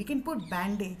medicine, we can put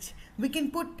bandage, we can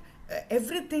put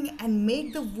everything and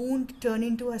make the wound turn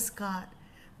into a scar.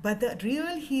 But the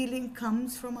real healing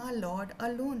comes from our Lord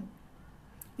alone.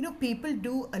 You know, people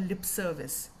do a lip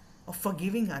service of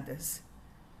forgiving others,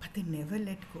 but they never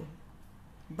let go.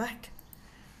 But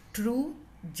true,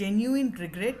 genuine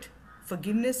regret,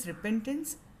 forgiveness,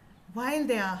 repentance, while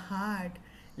they are hard,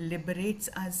 liberates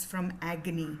us from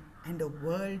agony and a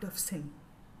world of sin.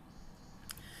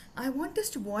 I want us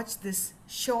to watch this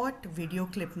short video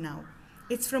clip now.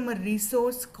 It's from a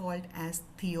resource called as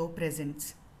Theo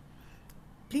Presents.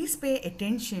 Please pay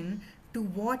attention to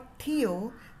what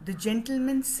Theo, the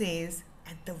gentleman, says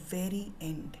at the very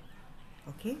end.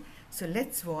 Okay, so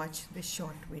let's watch this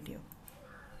short video.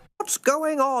 What's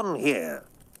going on here?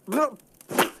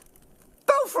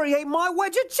 Belfry ate my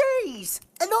wedge of cheese!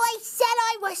 And I said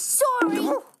I was sorry!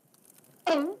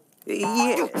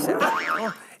 Yes.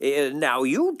 Now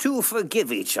you two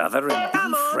forgive each other and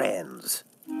be friends.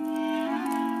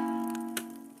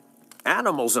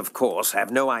 Animals, of course, have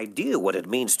no idea what it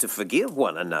means to forgive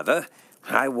one another.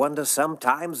 I wonder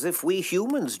sometimes if we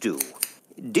humans do.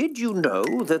 Did you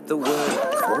know that the word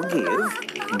forgive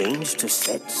means to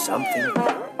set something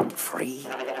free?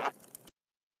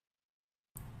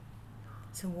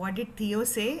 So what did Theo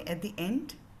say at the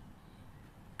end?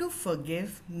 To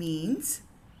forgive means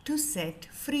to set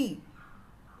free.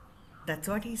 That's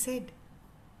what he said.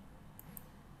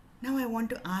 Now I want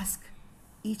to ask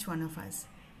each one of us,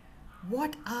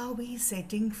 what are we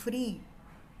setting free?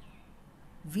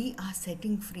 We are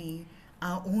setting free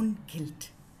our own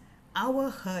guilt, our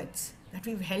hurts that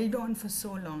we've held on for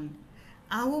so long,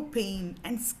 our pain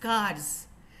and scars,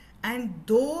 and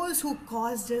those who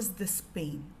caused us this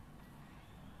pain.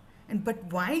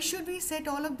 But why should we set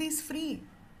all of these free?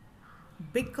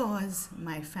 Because,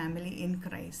 my family in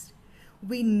Christ,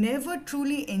 we never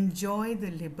truly enjoy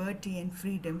the liberty and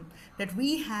freedom that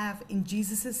we have in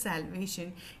Jesus'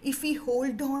 salvation if we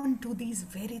hold on to these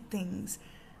very things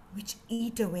which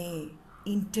eat away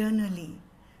internally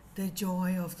the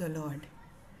joy of the Lord.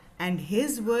 And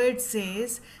His word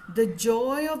says, the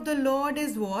joy of the Lord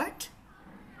is what?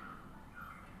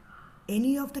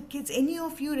 Any of the kids, any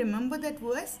of you remember that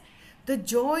verse? The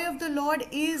joy of the Lord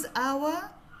is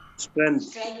our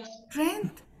strength.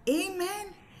 Strength.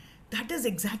 Amen. That is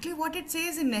exactly what it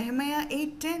says in Nehemiah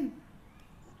 8:10.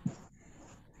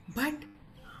 But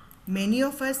many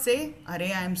of us say,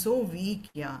 Arey, I am so weak,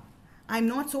 yeah. I'm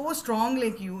not so strong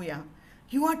like you, yeah.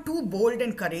 You are too bold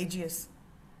and courageous.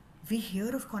 We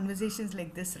hear of conversations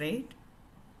like this, right?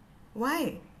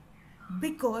 Why?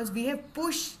 Because we have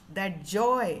pushed that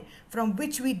joy from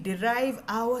which we derive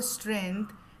our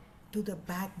strength to the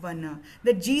back burner.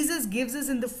 That Jesus gives us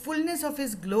in the fullness of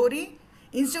His glory.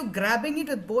 Instead of grabbing it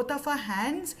with both of our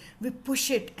hands, we push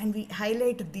it and we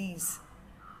highlight these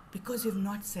because we've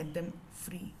not set them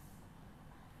free.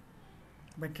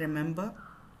 But remember,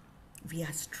 we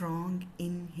are strong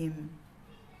in Him.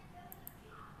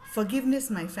 Forgiveness,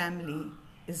 my family,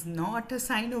 is not a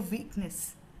sign of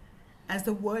weakness as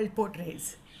the world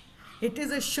portrays. It is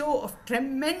a show of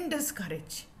tremendous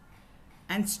courage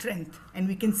and strength. And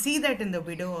we can see that in the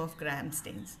widow of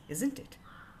Grahamstains, isn't it?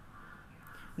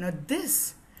 Now,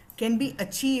 this can be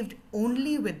achieved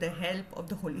only with the help of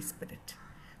the Holy Spirit,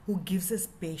 who gives us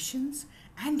patience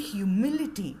and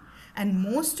humility, and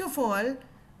most of all,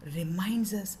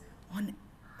 reminds us on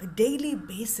a daily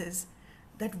basis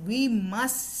that we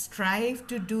must strive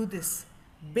to do this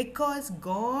because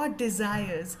God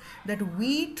desires that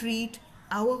we treat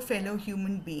our fellow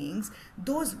human beings,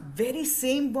 those very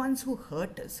same ones who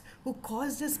hurt us, who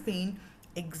caused us pain,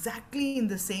 exactly in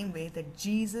the same way that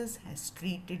Jesus has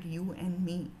treated you and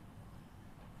me.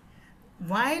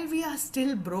 While we are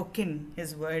still broken,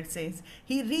 his word says,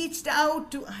 he reached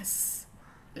out to us,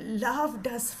 loved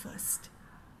us first,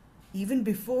 even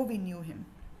before we knew him.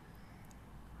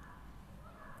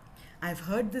 I've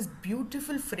heard this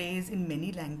beautiful phrase in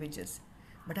many languages,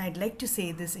 but I'd like to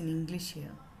say this in English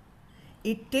here.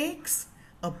 It takes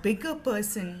a bigger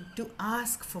person to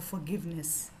ask for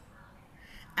forgiveness,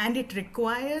 and it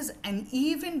requires an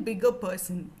even bigger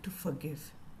person to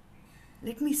forgive.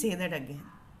 Let me say that again.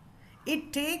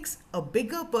 It takes a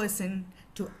bigger person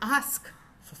to ask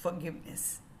for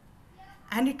forgiveness,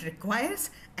 and it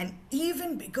requires an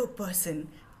even bigger person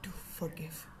to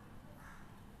forgive.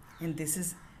 And this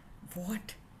is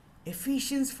what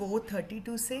Ephesians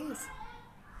 4:32 says,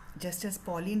 just as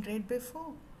Pauline read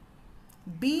before.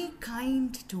 Be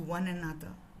kind to one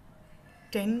another,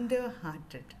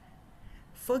 tender-hearted,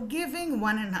 forgiving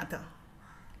one another,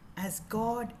 as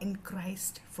God in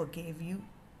Christ forgave you.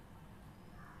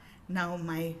 Now,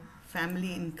 my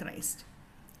family in Christ,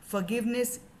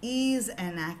 forgiveness is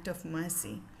an act of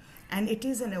mercy, and it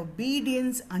is an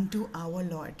obedience unto our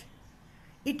Lord.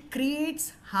 It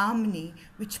creates harmony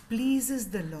which pleases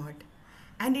the Lord,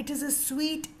 and it is a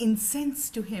sweet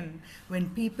incense to him when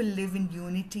people live in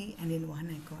unity and in one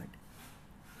accord.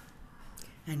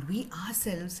 And we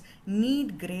ourselves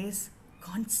need grace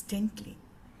constantly,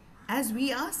 as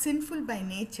we are sinful by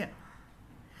nature,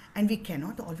 and we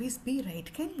cannot always be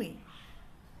right, can we?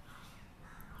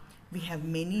 We have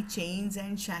many chains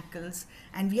and shackles,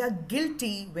 and we are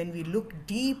guilty when we look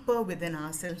deeper within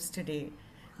ourselves today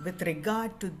with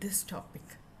regard to this topic.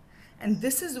 And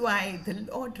this is why the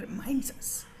Lord reminds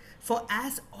us, for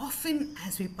as often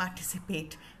as we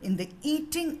participate in the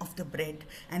eating of the bread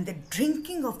and the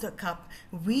drinking of the cup,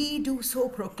 we do so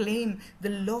proclaim the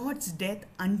Lord's death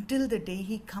until the day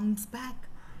he comes back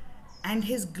and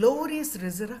his glorious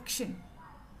resurrection.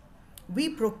 We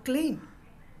proclaim,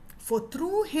 for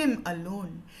through him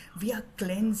alone we are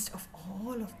cleansed of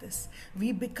all of this.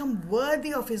 We become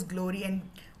worthy of his glory, and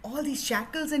all these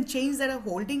shackles and chains that are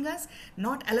holding us,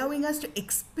 not allowing us to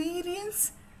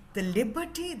experience the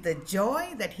liberty, the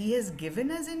joy that he has given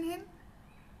us in him,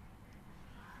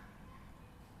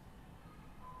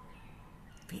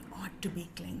 we ought to be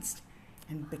cleansed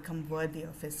and become worthy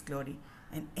of his glory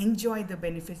and enjoy the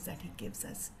benefits that he gives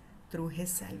us through his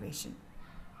salvation.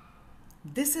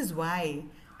 This is why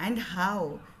and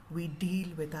how we deal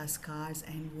with our scars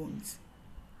and wounds.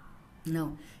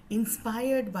 Now,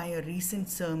 inspired by a recent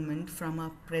sermon from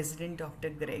our president,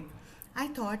 Dr. Greg, I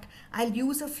thought I'll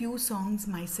use a few songs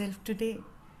myself today.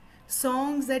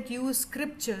 Songs that use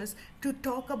scriptures to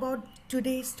talk about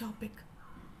today's topic.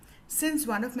 Since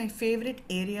one of my favorite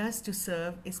areas to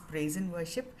serve is praise and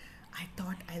worship, I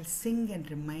thought I'll sing and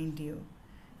remind you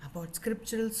about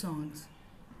scriptural songs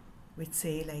which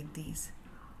say like these.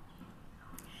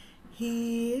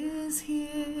 He is here,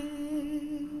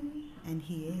 and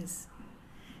he is.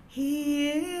 He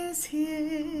is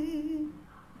here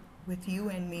with you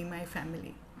and me, my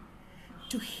family,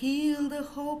 to heal the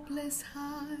hopeless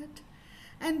heart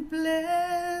and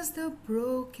bless the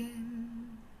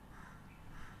broken.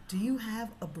 Do you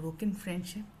have a broken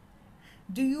friendship?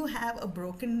 Do you have a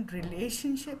broken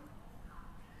relationship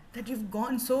that you've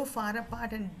gone so far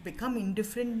apart and become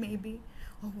indifferent maybe,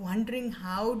 or wondering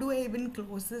how do I even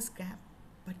close this gap,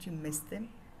 but you miss them?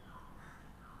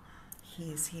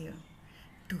 He is here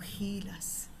to heal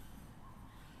us.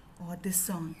 Or this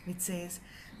song which says,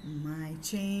 my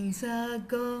chains are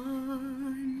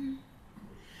gone,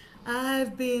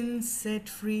 I've been set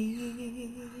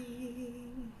free.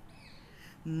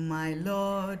 My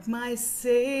Lord, my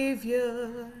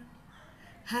Savior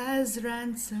has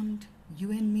ransomed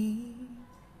you and me.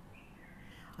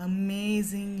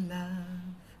 Amazing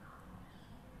love,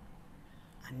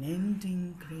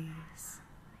 unending grace.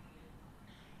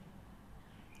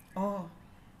 Or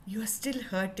you are still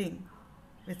hurting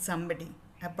with somebody,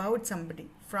 about somebody,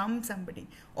 from somebody,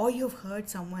 or you've hurt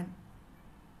someone.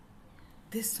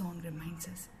 This song reminds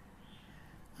us,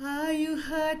 are you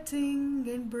hurting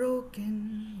and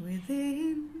broken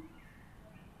within?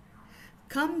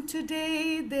 Come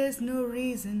today, there's no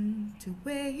reason to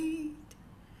wait.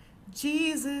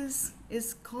 Jesus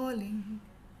is calling.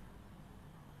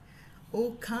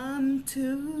 Oh, come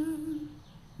to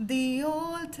the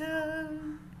altar.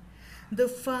 The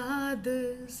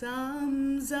Father's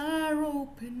arms are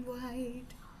open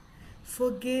wide.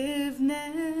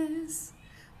 Forgiveness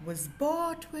was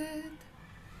bought with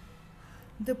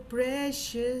the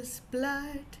precious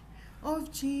blood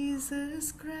of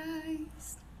Jesus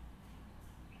Christ.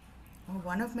 Oh,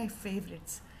 one of my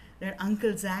favorites that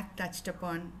Uncle Zach touched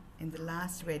upon in the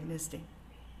last Wednesday.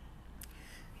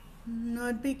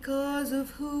 Not because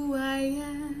of who I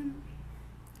am,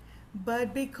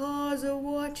 but because of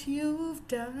what you've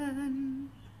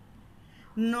done.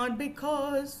 Not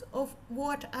because of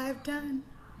what I've done,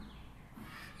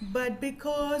 but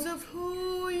because of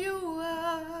who you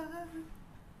are.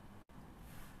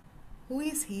 Who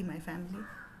is He, my family?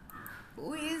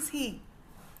 Who is He?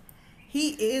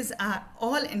 He is our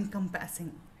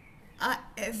all-encompassing, our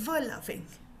ever-loving,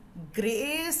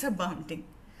 grace-abounding,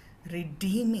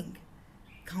 redeeming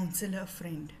counselor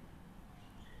friend.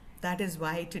 That is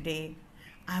why today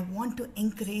I want to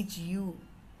encourage you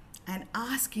and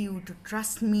ask you to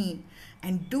trust me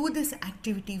and do this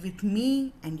activity with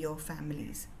me and your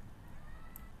families.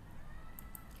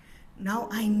 Now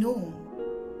I know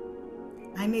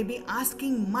I may be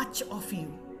asking much of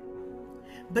you,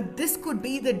 but this could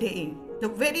be the day, the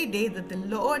very day that the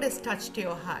Lord has touched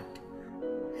your heart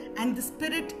and the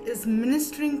Spirit is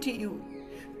ministering to you,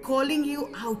 calling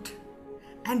you out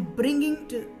and bringing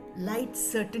to light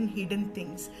certain hidden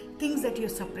things that you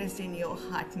suppressed in your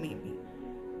heart maybe.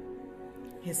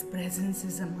 His presence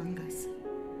is among us.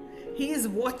 He is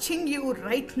watching you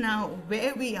right now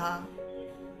where we are,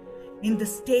 in the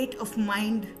state of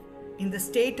mind, in the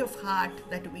state of heart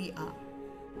that we are.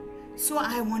 So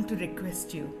I want to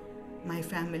request you, my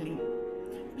family,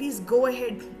 please go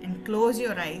ahead and close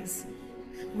your eyes.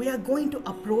 We are going to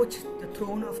approach the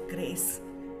throne of grace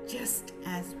just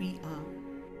as we are.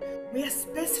 We are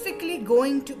specifically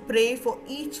going to pray for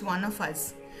each one of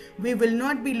us. We will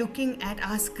not be looking at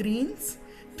our screens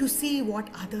to see what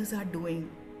others are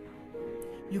doing.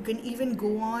 You can even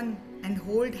go on and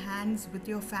hold hands with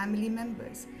your family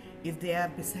members if they are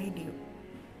beside you.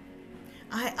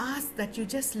 I ask that you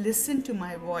just listen to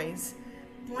my voice,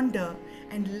 ponder,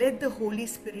 and let the Holy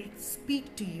Spirit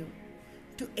speak to you,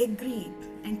 to agree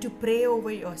and to pray over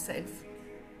yourself.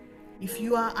 If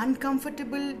you are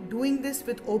uncomfortable doing this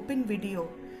with open video,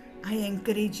 I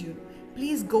encourage you,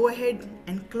 please go ahead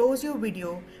and close your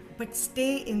video, but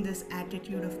stay in this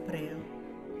attitude of prayer.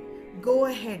 Go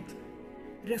ahead,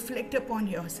 reflect upon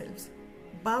yourselves,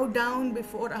 bow down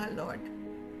before our Lord,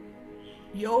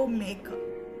 your Maker.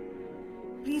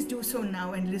 Please do so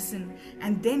now and listen,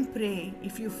 and then pray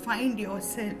if you find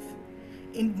yourself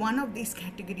in one of these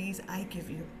categories I give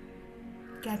you.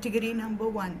 Category number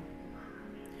 1.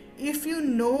 If you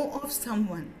know of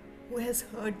someone who has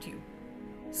hurt you,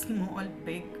 small,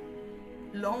 big,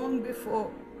 long before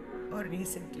or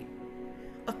recently,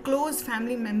 a close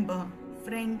family member,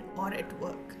 friend, or at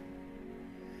work,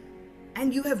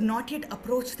 and you have not yet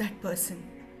approached that person,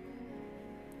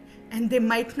 and they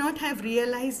might not have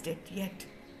realized it yet,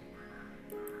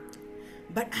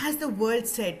 but as the world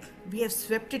said, we have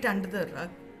swept it under the rug,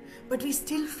 but we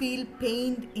still feel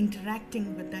pained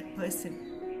interacting with that person.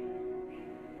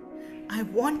 I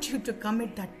want you to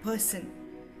commit that person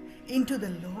into the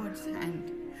Lord's hand.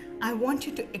 I want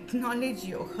you to acknowledge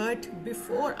your hurt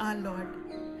before our Lord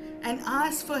and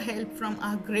ask for help from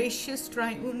our gracious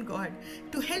triune God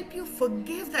to help you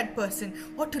forgive that person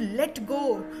or to let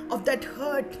go of that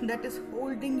hurt that is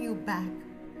holding you back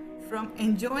from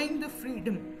enjoying the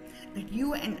freedom that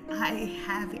you and I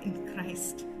have in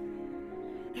Christ.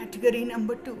 Category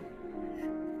number 2.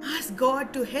 Ask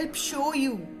God to help show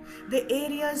you the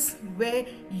areas where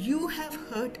you have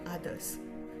hurt others,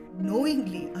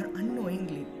 knowingly or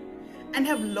unknowingly, and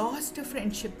have lost a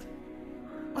friendship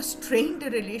or strained a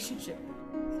relationship.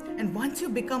 And once you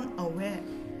become aware,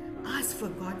 ask for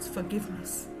God's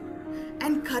forgiveness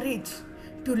and courage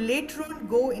to later on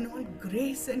go in all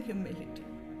grace and humility,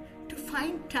 to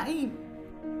find time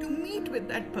to meet with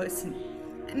that person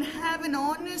and have an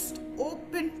honest,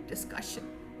 open discussion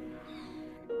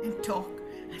and talk,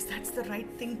 as that's the right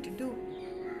thing to do.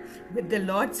 With the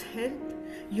Lord's help,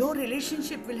 your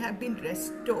relationship will have been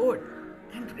restored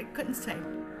and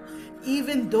reconciled.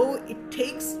 Even though it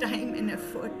takes time and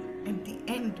effort, at the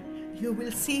end, you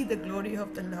will see the glory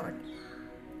of the Lord.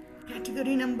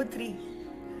 Category number 3.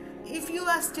 If you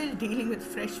are still dealing with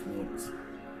fresh wounds,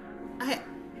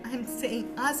 I'm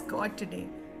saying, ask God today.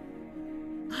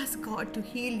 Ask God to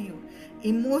heal you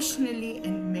emotionally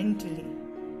and mentally.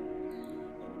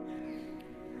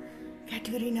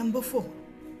 Category number 4.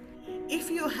 If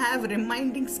you have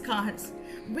reminding scars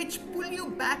which pull you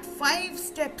back 5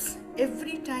 steps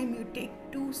every time you take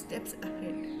 2 steps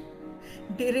ahead,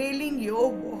 derailing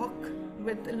your walk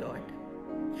with the Lord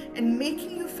and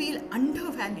making you feel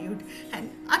undervalued and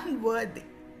unworthy,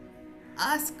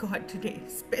 ask God today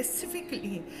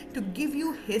specifically to give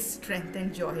you His strength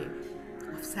and joy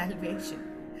of salvation,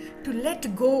 to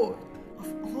let go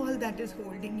of all that is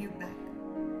holding you back.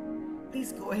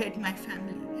 Please go ahead, my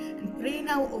family, and pray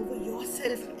now over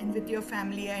yourself and with your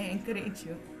family. I encourage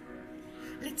you.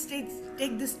 Let's take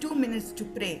this 2 minutes to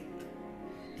pray.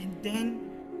 And then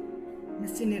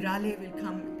Mr. Nirale will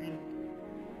come and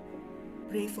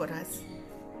pray for us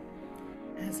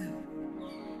as a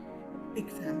big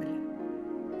family.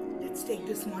 Let's take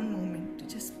this one moment to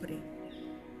just pray.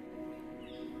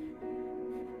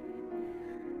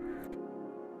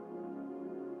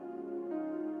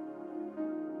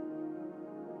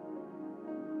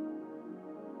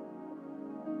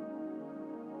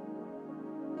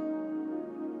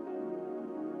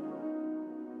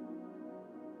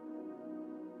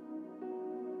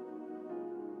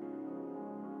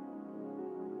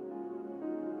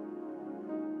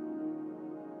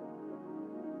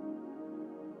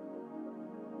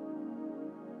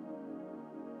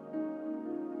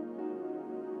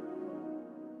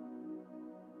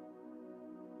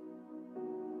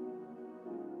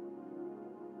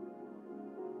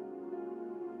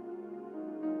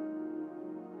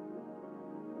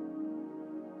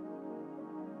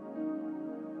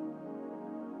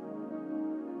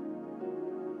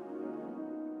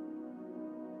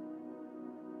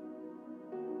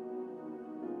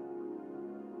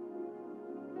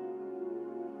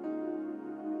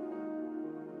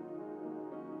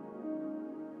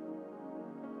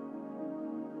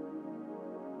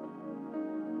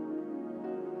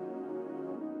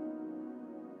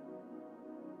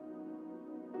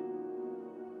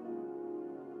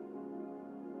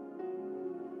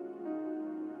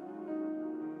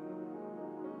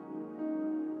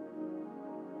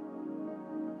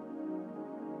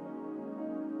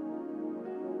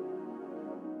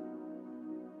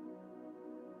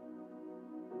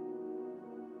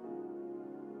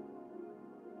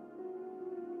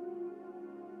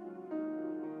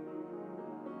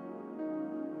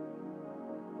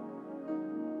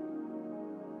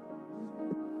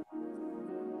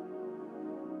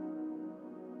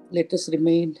 Let us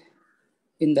remain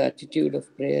in the attitude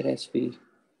of prayer as we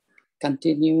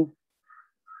continue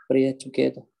prayer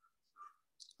together.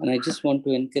 And I just want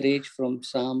to encourage from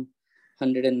Psalm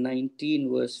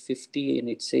 119, verse 50, and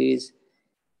it says,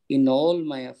 "In all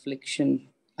my affliction,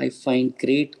 I find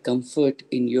great comfort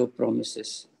in your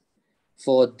promises,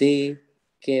 for they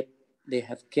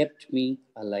have kept me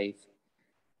alive."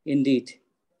 Indeed,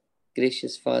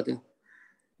 gracious Father,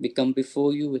 we come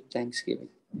before you with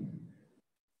thanksgiving.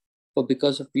 For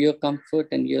because of your comfort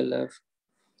and your love,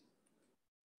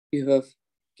 you have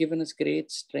given us great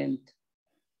strength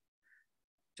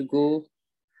to go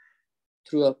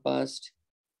through our past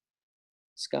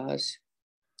scars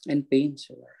and pains,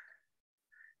 O Lord.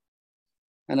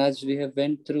 And as we have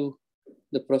went through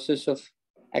the process of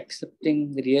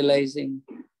accepting, realizing,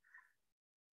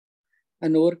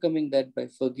 and overcoming that by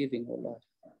forgiving, O Lord,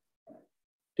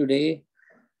 today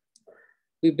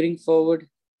we bring forward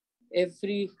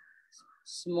every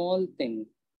small thing,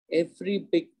 every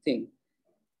big thing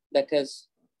that has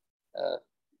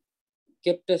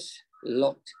kept us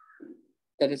locked,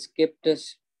 that has kept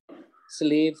us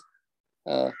slave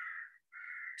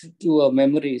to our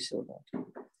memories, O Lord.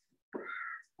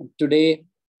 And today,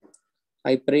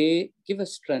 I pray, give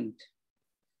us strength,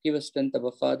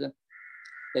 our Father,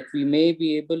 that we may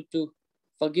be able to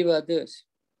forgive others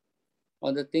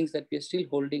on the things that we are still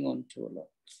holding on to, O Lord,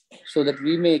 so that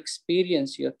we may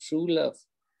experience your true love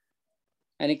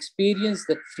and experience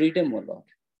that freedom, O Lord,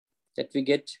 that we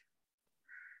get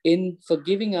in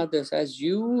forgiving others as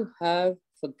you have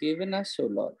forgiven us, O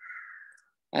Lord.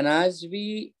 And as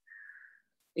we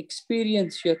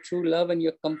experience your true love and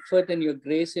your comfort and your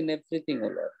grace in everything, O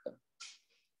Lord,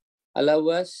 allow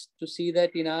us to see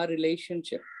that in our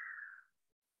relationship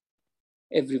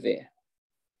everywhere.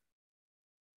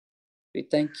 We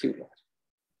thank you, Lord.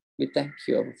 We thank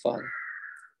you, our Father.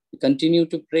 We continue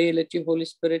to pray, let your Holy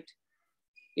Spirit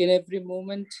in every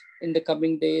moment in the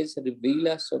coming days reveal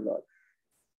us, O Lord.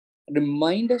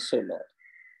 Remind us, O Lord,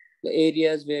 the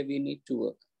areas where we need to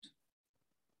work.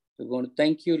 We want to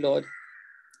thank you, Lord,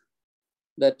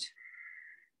 that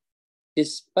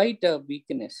despite our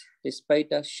weakness,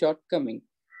 despite our shortcoming,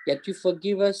 Yet you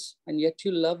forgive us and yet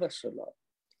you love us, O Lord.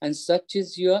 And such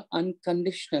is your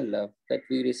unconditional love that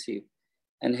we receive.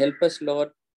 And help us, Lord,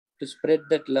 to spread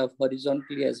that love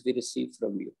horizontally as we receive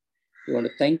from you. We want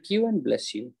to thank you and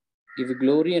bless you, give you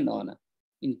glory and honor.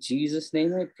 In Jesus'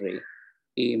 name I pray.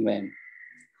 Amen.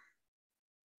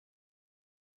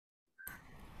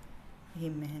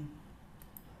 Amen.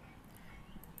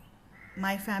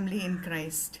 My family in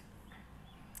Christ,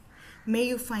 may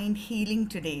you find healing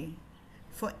today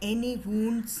for any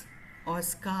wounds or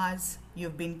scars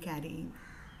you've been carrying,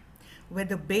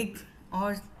 whether big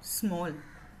or small.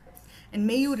 And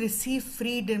may you receive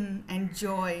freedom and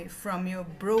joy from your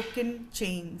broken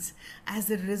chains as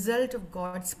a result of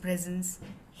God's presence,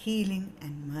 healing,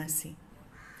 and mercy.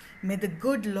 May the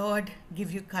good Lord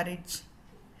give you courage,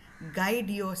 guide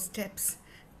your steps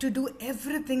to do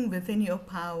everything within your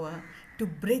power to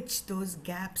bridge those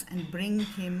gaps and bring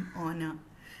Him honor,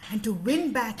 and to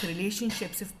win back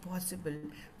relationships if possible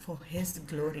for His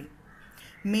glory.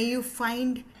 May you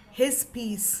find His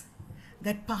peace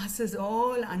that passes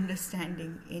all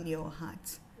understanding in your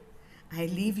hearts. I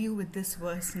leave you with this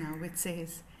verse now, which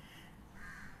says,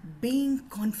 being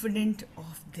confident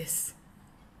of this,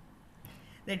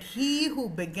 that He who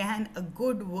began a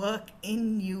good work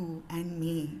in you and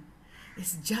me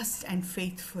is just and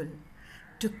faithful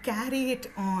to carry it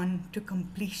on to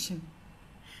completion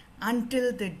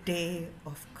until the day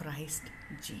of Christ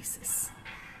Jesus.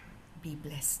 Be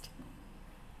blessed.